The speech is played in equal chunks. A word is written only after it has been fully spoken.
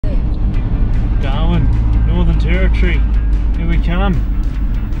territory. Here we come.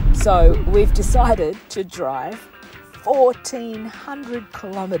 So we've decided to drive 1,400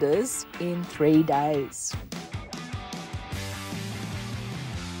 kilometres in 3 days.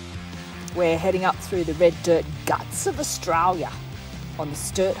 We're heading up through the red dirt guts of Australia on the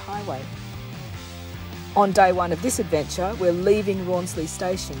Sturt Highway. On day one of this adventure, we're leaving Rawnsley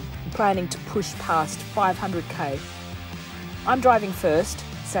Station and planning to push past 500k. I'm driving first,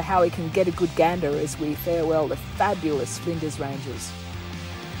 so Howie can get a good gander as we farewell the fabulous Flinders Ranges.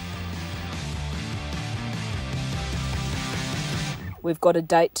 We've got a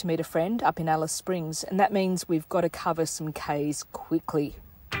date to meet a friend up in Alice Springs, and that means we've got to cover some Ks quickly.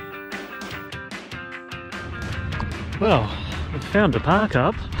 Well, we've found a park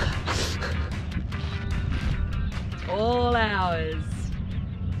up. All ours.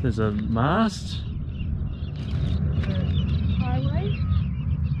 There's a mast. Highway.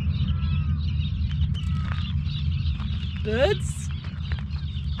 Birds.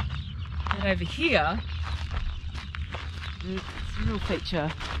 And over here, it's a real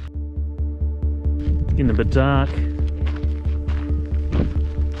feature. It's getting a bit dark.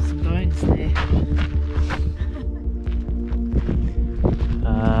 Some bones there.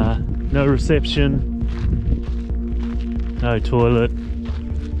 No reception. No toilet.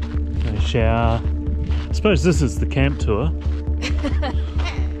 No shower. I suppose this is the camp tour.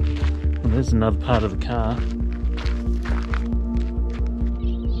 Well, there's another part of the car.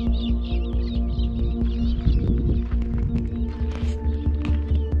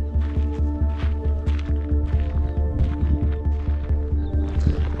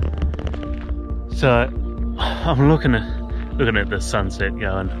 So I'm looking at the sunset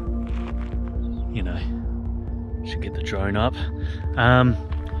going, you know, should get the drone up.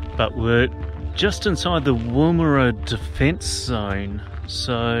 But we're just inside the Woomera defence zone,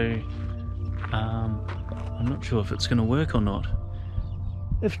 so I'm not sure if it's going to work or not.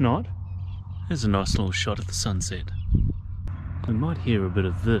 If not, there's a nice little shot of the sunset. We might hear a bit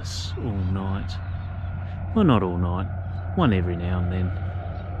of this all night. Well, not all night, one every now and then.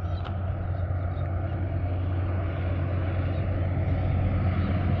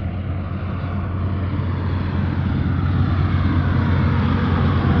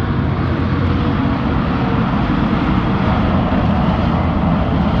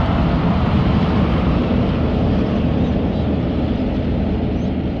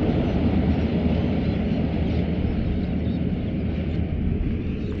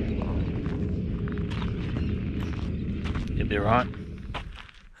 You'll be right.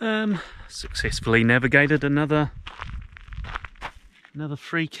 Successfully navigated another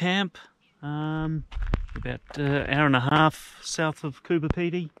free camp. About an hour and a half south of Coober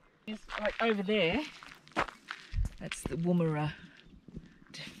Pedy. It's like over there. That's the Woomera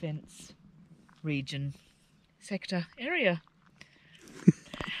Defence Region Sector area.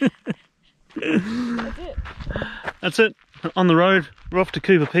 That's it. That's it. On the road, we're off to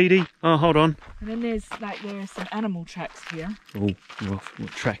Coober Pedy. Oh, hold on. And then there are some animal tracks here. Oh, we're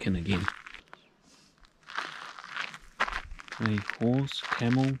tracking again. A horse,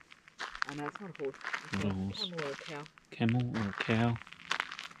 camel. Oh no, it's not a horse. Not a horse. Camel or a cow. Camel or a cow.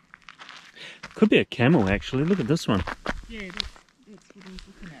 Could be a camel actually. Look at this one. Yeah, that's what I was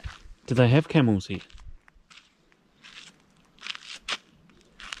looking at. Do they have camels here?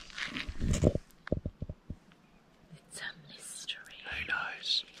 It's a mystery. Who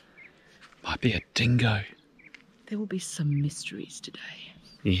knows? Might be a dingo. There will be some mysteries today.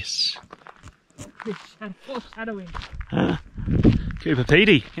 Yes. Foreshadowing. Coober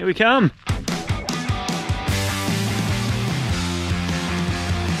Pedy, here we come.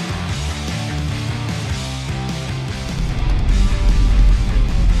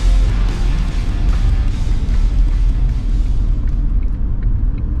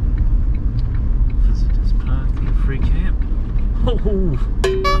 Visitors Park and free camp. Oh,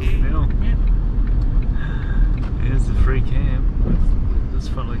 hell. Yep. There's the free camp. Let this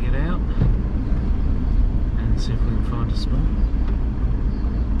fella get out and see if we can find a spot.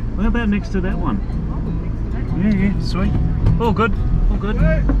 What about next to that one? Yeah, sweet. All good, all good.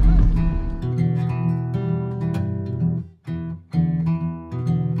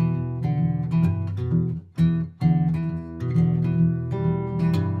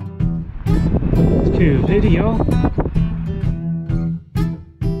 It's Coober Pedy, y'all.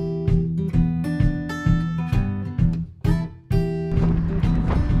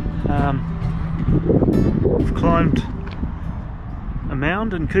 We've climbed a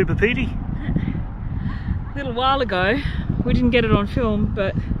mound in Coober Pedy. A little while ago, we didn't get it on film,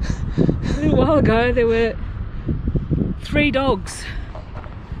 but a little while ago there were 3 dogs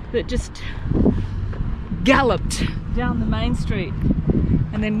that just galloped down the main street,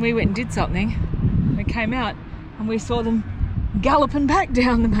 and then we went and did something. We came out and we saw them galloping back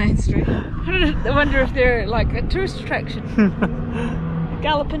down the main street. I wonder if they're like a tourist attraction.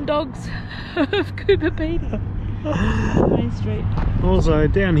 Galloping dogs of Coober Pedy main street. Also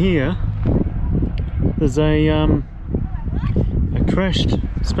down here there's a crashed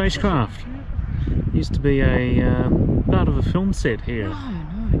spacecraft. Used to be a part of a film set here.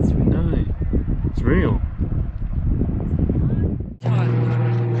 No, it's real. No, it's real.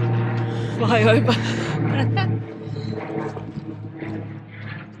 Fly over.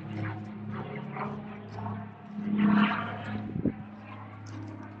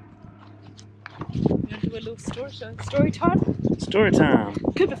 Do a little story time? Story time.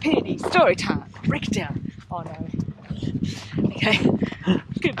 Coober Pedy, story time. Break it down. Oh no. Okay.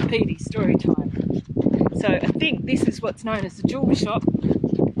 Coober Pedy, story time. So I think this is what's known as the jewellery shop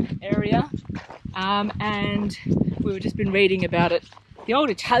area. And we've just been reading about it. The old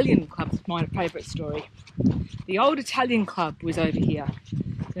Italian club's my favourite story. The old Italian club was over here.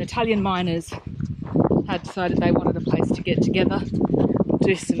 The Italian miners had decided they wanted a place to get together,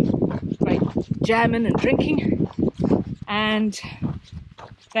 do some great jamming and drinking, and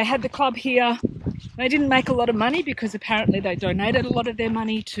they had the club here. They didn't make a lot of money because apparently they donated a lot of their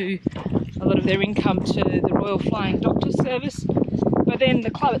money to a lot of their income to the Royal Flying Doctor Service. But then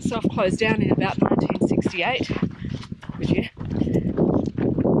the club itself closed down in about 1968,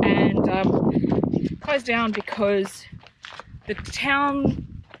 and closed down because the town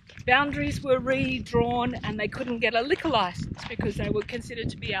boundaries were redrawn and they couldn't get a liquor license because they were considered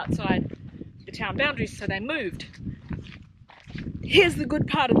to be outside the town boundaries, so they moved. Here's the good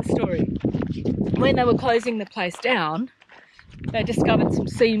part of the story. When they were closing the place down, they discovered some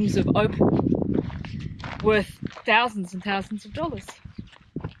seams of opal worth thousands and thousands of dollars.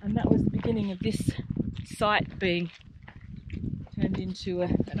 And that was the beginning of this site being turned into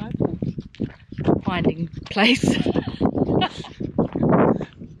an opal finding place.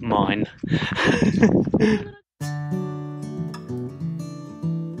 Mine.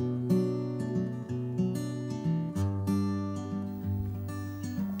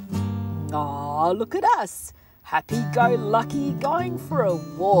 Oh, look at us. Happy-go-lucky, going for a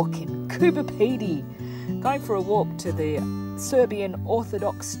walk in Coober Pedy. Going for a walk to the Serbian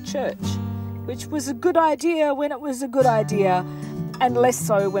Orthodox Church, which was a good idea when it was a good idea, and less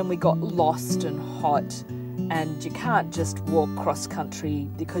so when we got lost and hot, and you can't just walk cross-country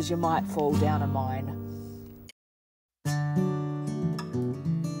because you might fall down a mine.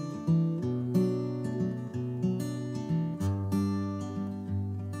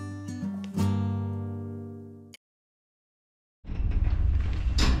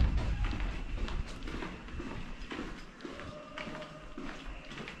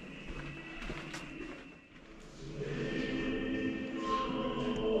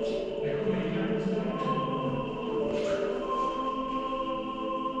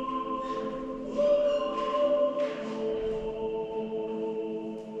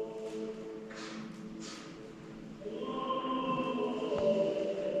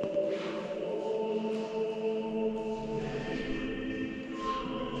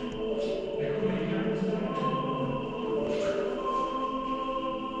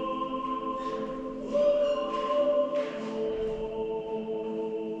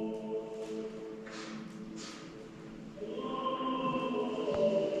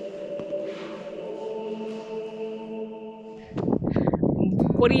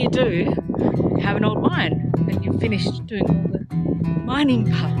 What do? You have an old mine and you've finished doing all the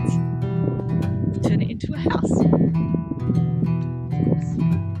mining parts. Turn it into a house.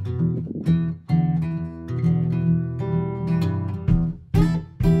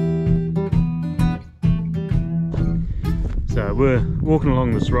 So we're walking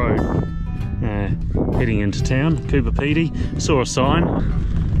along this road, heading into town, Coober Pedy. Saw a sign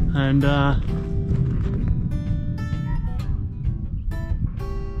and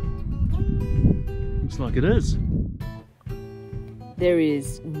looks like it is. There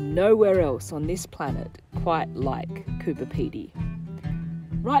is nowhere else on this planet quite like Coober Pedy.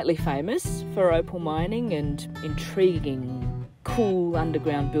 Rightly famous for opal mining and intriguing, cool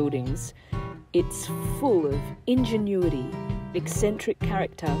underground buildings, it's full of ingenuity, eccentric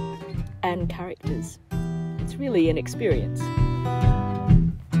character and characters. It's really an experience.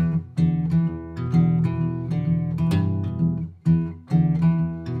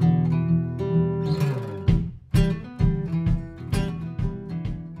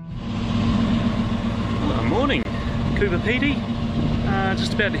 Morning, Coober Pedy,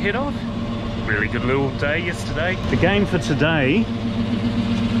 just about to head off. Really good little day yesterday. The game for today,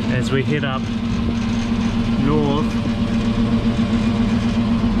 as we head up north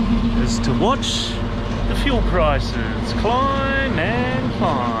is to watch the fuel prices climb and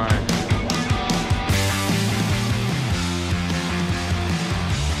climb.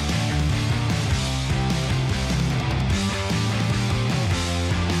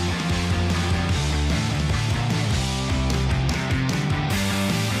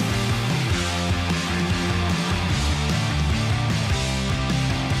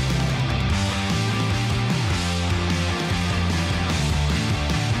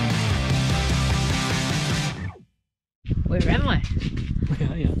 Where am I? Where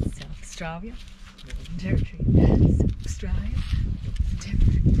are you? South Australia, Northern Territory. South Australia, Northern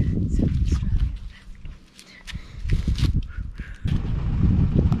Territory. South Australia.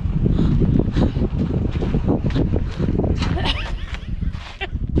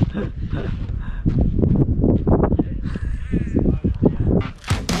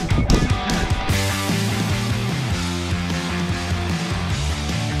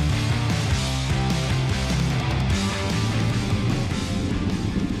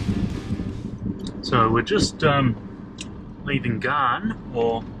 So we're just leaving Garn,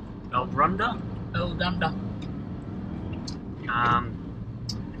 or Elbrunda. Eldunda.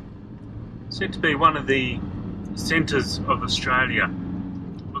 Said to be one of the centres of Australia.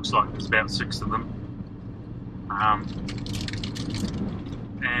 Looks like there's about 6 of them.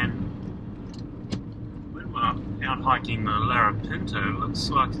 And when we're out hiking the Larapinta, it looks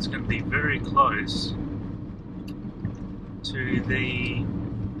like it's going to be very close to the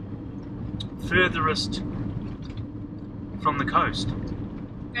furthest from the coast.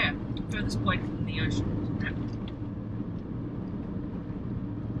 Yeah, furthest point from the ocean.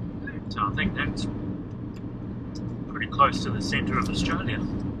 So I think that's pretty close to the centre of Australia.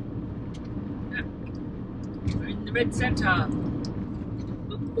 Yeah. We're in the red centre.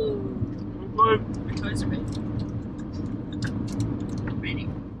 The toes are red. Ready.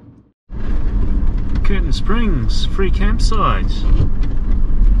 Curtin Springs, free campsite.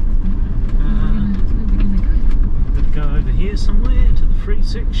 Go over here somewhere to the free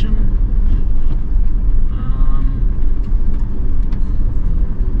section.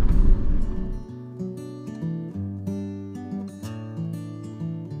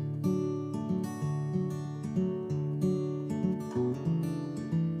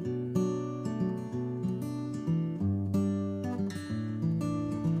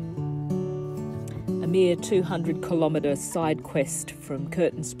 A mere 200-kilometre side quest from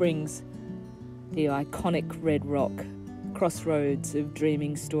Curtin Springs, the iconic red rock, crossroads of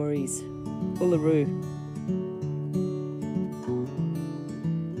dreaming stories, Uluru.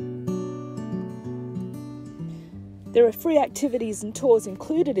 There are free activities and tours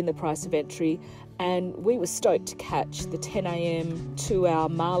included in the price of entry, and we were stoked to catch the 10 a.m. 2-hour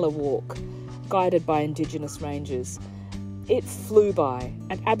Mala walk, guided by Indigenous rangers. It flew by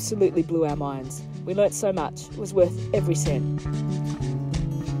and absolutely blew our minds. We learnt so much, it was worth every cent.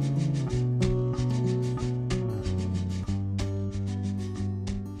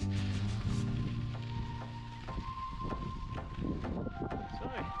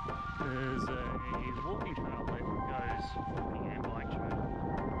 There's a walking trail that goes, walking and bike trail.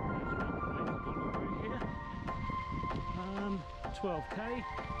 Here. 12k.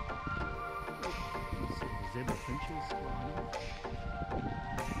 Oh, zebra finches.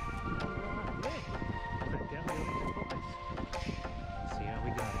 See how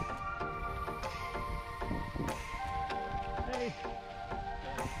we go. Hey.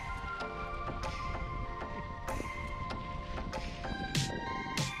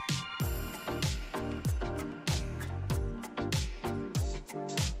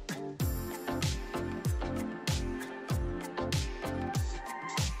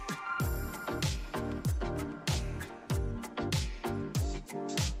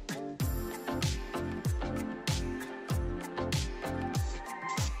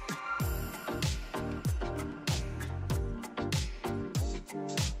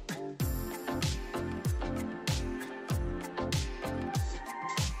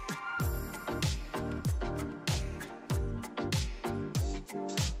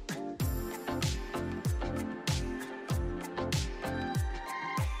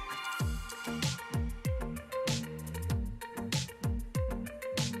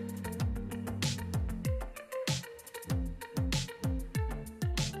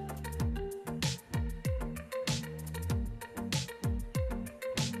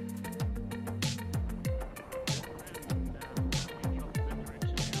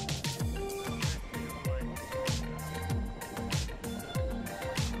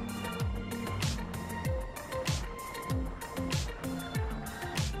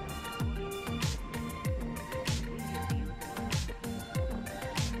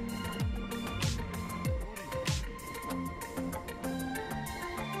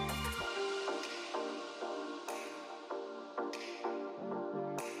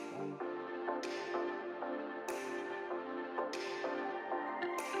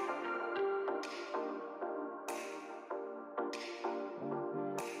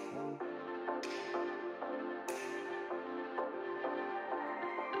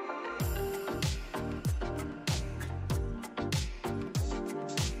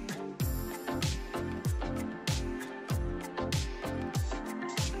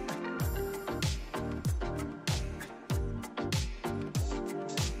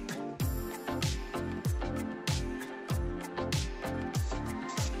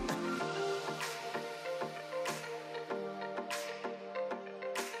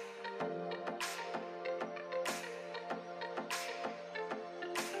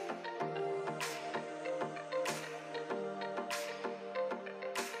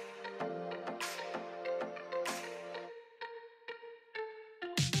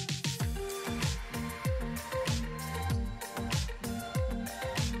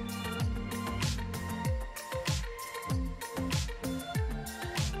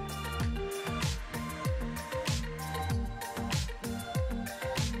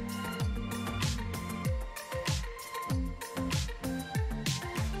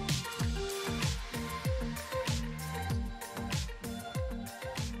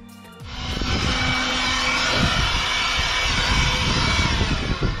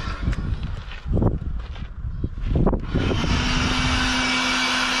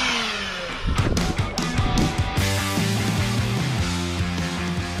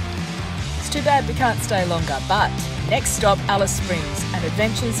 sad we can't stay longer, but next stop, Alice Springs and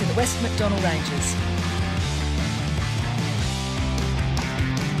adventures in the West MacDonnell Ranges.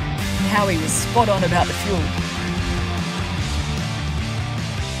 And Howie was spot on about the fuel.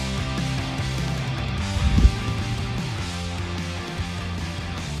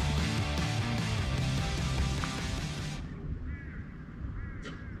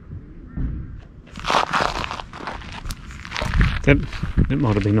 It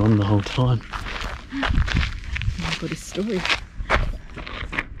might have been on the whole time. I've got his story. I'm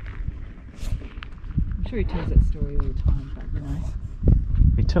sure he tells that story all the time, but you know.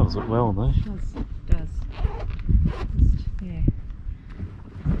 He tells it well though. He does.